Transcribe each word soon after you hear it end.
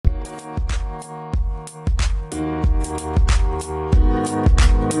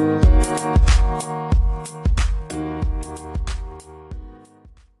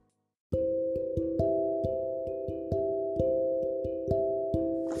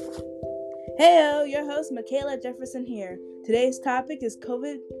Heyo, your host Michaela Jefferson here. Today's topic is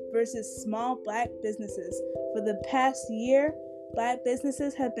COVID versus small black businesses. For the past year, black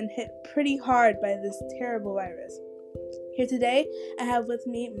businesses have been hit pretty hard by this terrible virus. Here today, I have with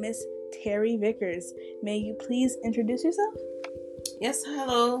me Miss Terry Vickers. May you please introduce yourself? Yes,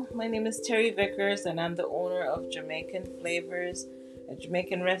 hello. My name is Terry Vickers, and I'm the owner of Jamaican Flavors, a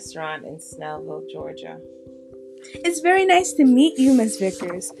Jamaican restaurant in Snellville, Georgia. It's very nice to meet you, Miss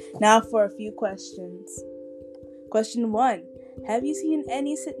Vickers. Now for a few questions. Question 1. Have you seen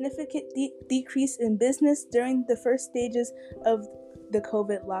any significant decrease in business during the first stages of the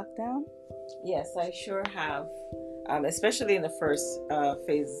COVID lockdown? Yes, I sure have, especially in the first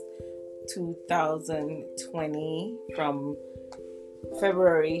phase, 2020, from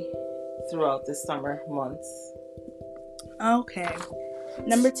February throughout the summer months. Okay.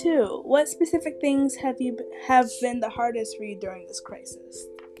 Number 2, what specific things have been the hardest for you during this crisis?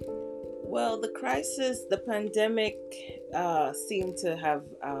 Well, the crisis, the pandemic, seemed to have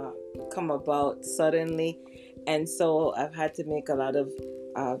come about suddenly, and so I've had to make a lot of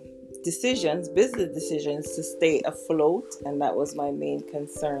business decisions to stay afloat, and that was my main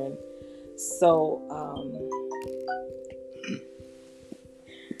concern. So,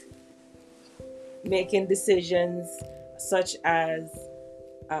 making decisions such as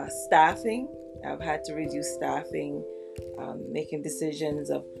staffing. I've had to reduce staffing, making decisions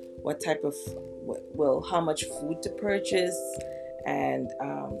of how much food to purchase, and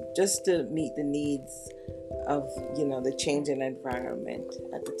just to meet the needs of the changing environment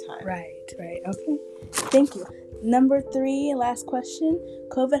at the time. Right. Okay. Thank you. Number 3, last question.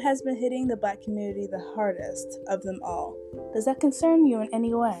 COVID has been hitting the black community the hardest of them all. Does that concern you in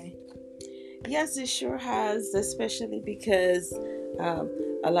any way? Yes, it sure has, especially because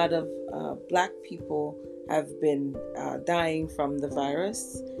a lot of black people have been dying from the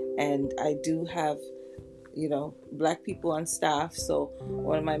virus, and I do have black people on staff, so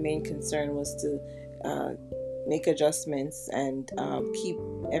one of my main concerns was to make adjustments and keep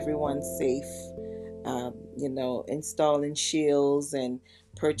everyone safe, installing shields and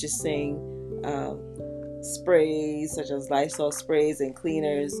purchasing sprays such as Lysol sprays and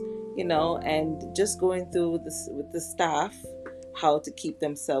cleaners, and just going through this with the staff, how to keep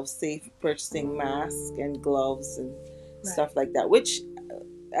themselves safe, purchasing masks and gloves and stuff like that, which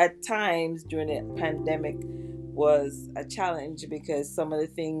at times during the pandemic was a challenge because some of the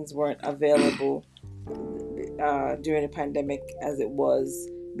things weren't available during the pandemic as it was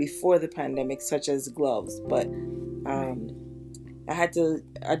before the pandemic, such as gloves. But I had to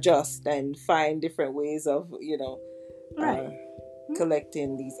adjust and find different ways of,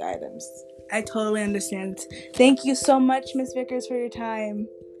 collecting these items. I totally understand. Thank you so much, Ms. Vickers, for your time.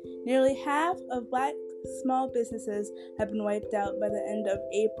 Nearly half of black small businesses have been wiped out by the end of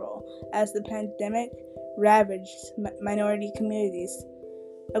April as the pandemic ravaged minority communities,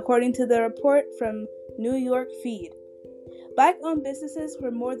 according to the report from New York Feed. Black-owned businesses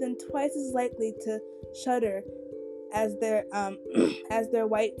were more than twice as likely to shutter as their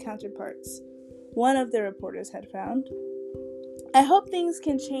white counterparts, one of the reporters had found. I hope things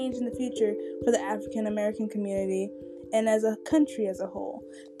can change in the future for the African American community and as a country as a whole.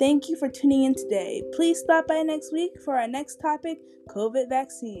 Thank you for tuning in today. Please stop by next week for our next topic, COVID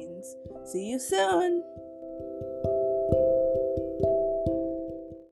vaccines. See you soon!